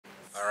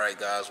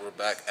Alright guys, we're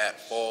back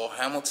at Fall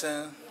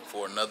Hamilton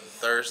for another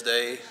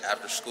Thursday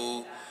after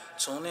school.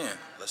 Tune in.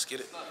 Let's get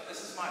it.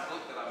 This is my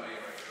book that I made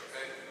right here,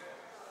 okay?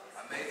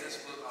 I made this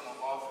book. I'm an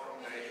author,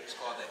 okay? It's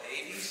called The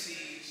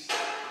ABCs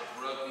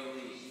of Rugby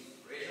League.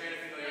 Raise your hand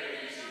if you know your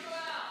ABCs.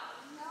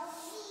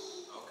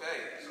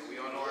 Okay, so we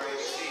all know our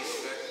ABCs,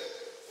 okay?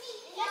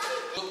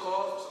 Book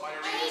called,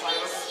 somebody read the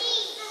title?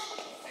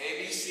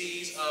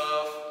 ABCs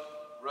of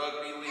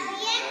Rugby League,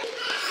 okay?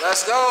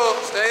 Let's go.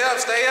 Stay up,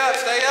 stay up,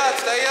 stay up,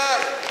 stay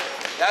up.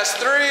 That's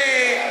 3.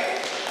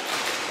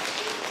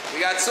 We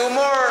got 2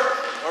 more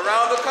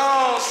around the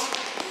cones.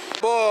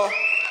 Ball.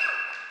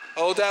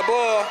 Hold that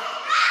ball.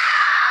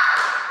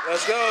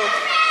 Let's go.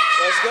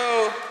 Let's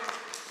go.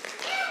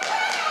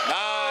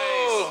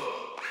 Nice.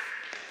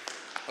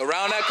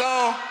 Around that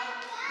cone.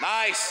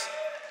 Nice.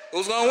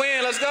 Who's going to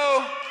win? Let's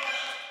go.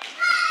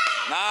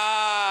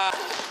 Nice.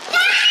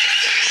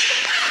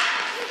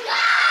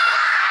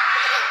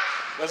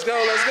 Let's go,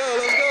 let's go,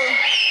 let's go.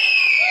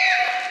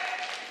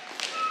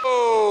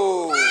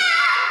 Oh.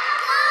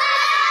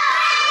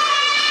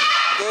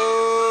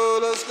 Go,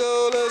 let's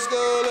go, let's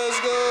go, let's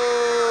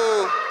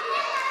go.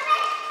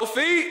 Slow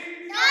feet.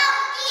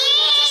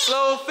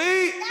 Slow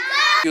feet.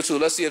 You two,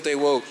 let's see if they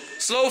woke.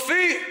 Slow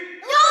feet.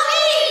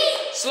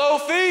 Slow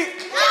feet.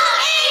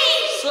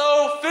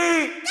 Slow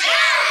feet.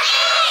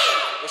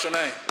 What's your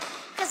name?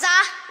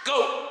 Kazaa.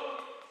 Go.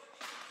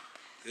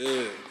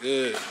 Good,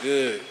 good,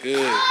 good,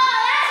 good.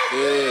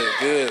 Good,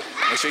 good.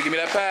 Make sure you give me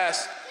that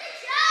pass.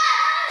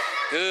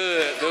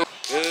 Good, good,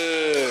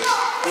 good.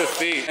 Good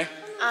feet.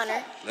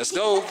 Honor. Let's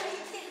go.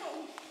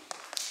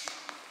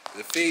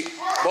 Good feet.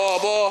 Ball,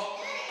 ball.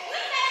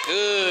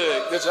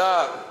 Good, good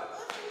job.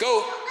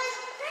 Go.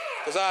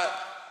 Kazaa.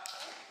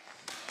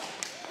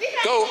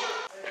 Go.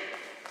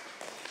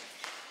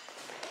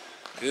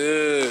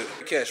 Good.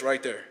 Catch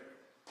right there.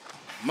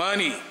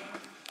 Money.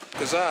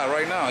 Kazaa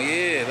right now.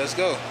 Yeah, let's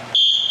go.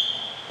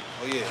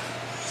 Oh yeah.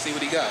 See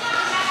what he got.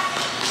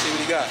 See what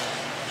he got.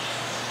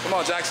 Come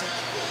on, Jackson.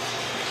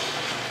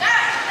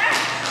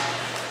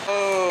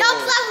 Oh.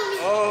 Don't play with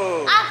me.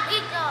 Oh. I'm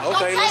big dog.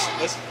 Okay,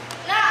 let's.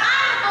 No,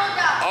 I'm a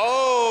dog.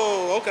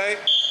 Oh, okay.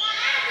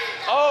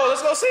 Oh,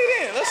 let's go see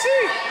then. Let's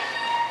see.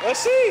 Let's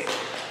see.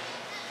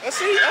 Let's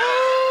see.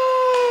 Oh.